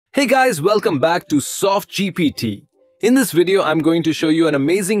Hey guys, welcome back to Soft GPT. In this video, I'm going to show you an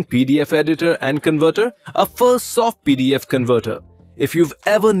amazing PDF editor and converter, Afirstsoft PDF converter. If you've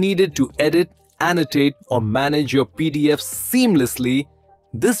ever needed to edit, annotate, or manage your PDFs seamlessly,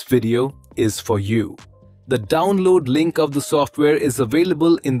 this video is for you. The download link of the software is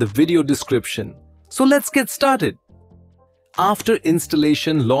available in the video description. So let's get started. After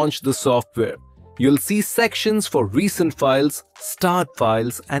installation, launch the software. You'll see sections for recent files, start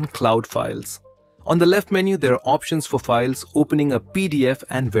files, and cloud files. On the left menu, there are options for files, opening a PDF,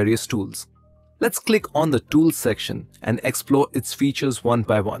 and various tools. Let's click on the Tools section and explore its features one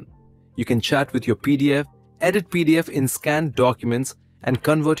by one. You can chat with your PDF, edit PDF in scanned documents, and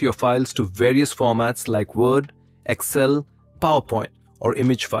convert your files to various formats like Word, Excel, PowerPoint, or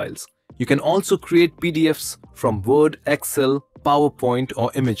image files. You can also create PDFs from Word, Excel, PowerPoint,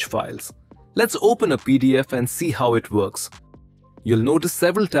 or image files. Let's open a PDF and see how it works. You'll notice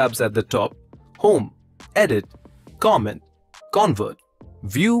several tabs at the top: Home, Edit, Comment, Convert,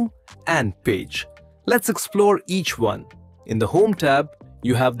 View, and Page. Let's explore each one. In the Home tab,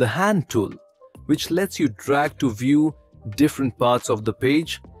 you have the Hand tool, which lets you drag to view different parts of the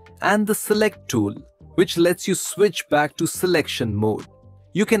page, and the Select tool, which lets you switch back to selection mode.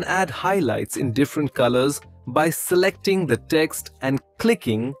 You can add highlights in different colors by selecting the text and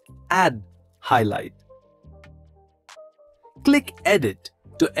clicking Add Highlight. Click Edit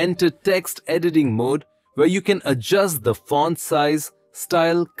to enter text editing mode, where you can adjust the font size,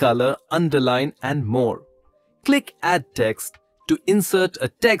 style, color, underline, and more. Click Add Text to insert a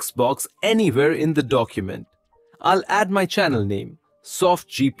text box anywhere in the document. I'll add my channel name, Soft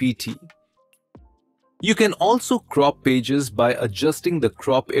GPT. You can also crop pages by adjusting the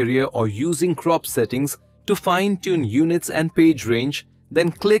crop area or using crop settings to fine-tune units and page range,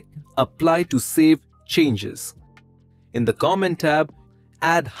 then click Apply to save changes. In the Comment tab,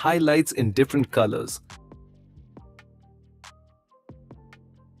 add highlights in different colors.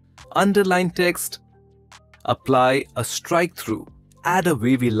 Underline text, apply a strike-through, add a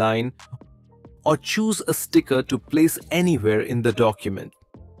wavy line, or choose a sticker to place anywhere in the document.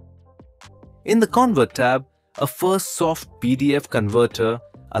 In the Convert tab, Afirstsoft PDF converter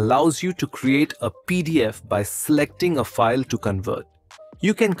allows you to create a PDF by selecting a file to convert.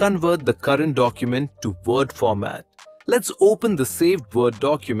 You can convert the current document to Word format. Let's open the saved Word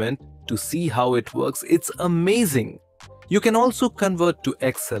document to see how it works. It's amazing. You can also convert to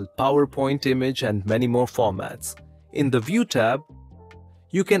Excel, PowerPoint, image, and many more formats. In the View tab,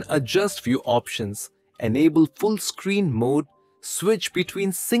 you can adjust view options, enable full screen mode, switch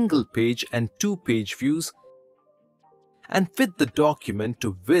between single page and two-page views, and fit the document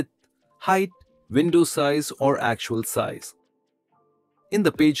to width, height, window size, or actual size. In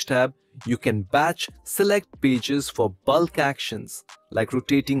the Page tab, you can batch select pages for bulk actions like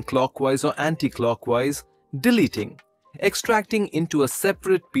rotating clockwise or anti-clockwise, deleting, extracting into a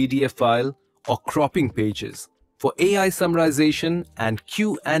separate PDF file, or cropping pages. For AI summarization and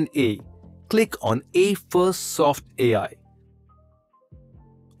Q&A, click on Afirstsoft AI.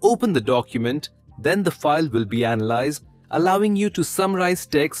 Open the document, then the file will be analyzed, allowing you to summarize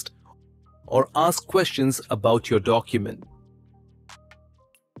text or ask questions about your document.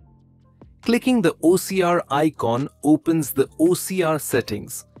 Clicking the OCR icon opens the OCR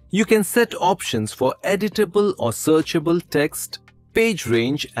settings. You can set options for editable or searchable text, page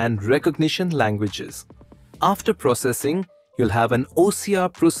range, and recognition languages. After processing, you'll have an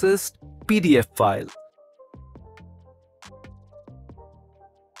OCR processed PDF file.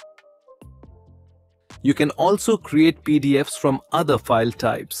 You can also create PDFs from other file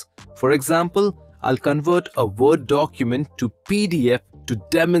types. For example, I'll convert a Word document to PDF to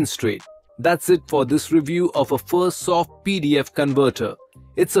demonstrate. That's it for this review of Afirstsoft PDF converter.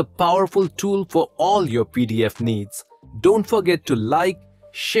 It's a powerful tool for all your PDF needs. Don't forget to like,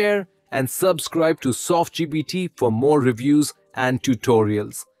 share, and subscribe to Soft GPT for more reviews and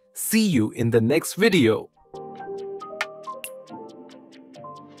tutorials. See you in the next video.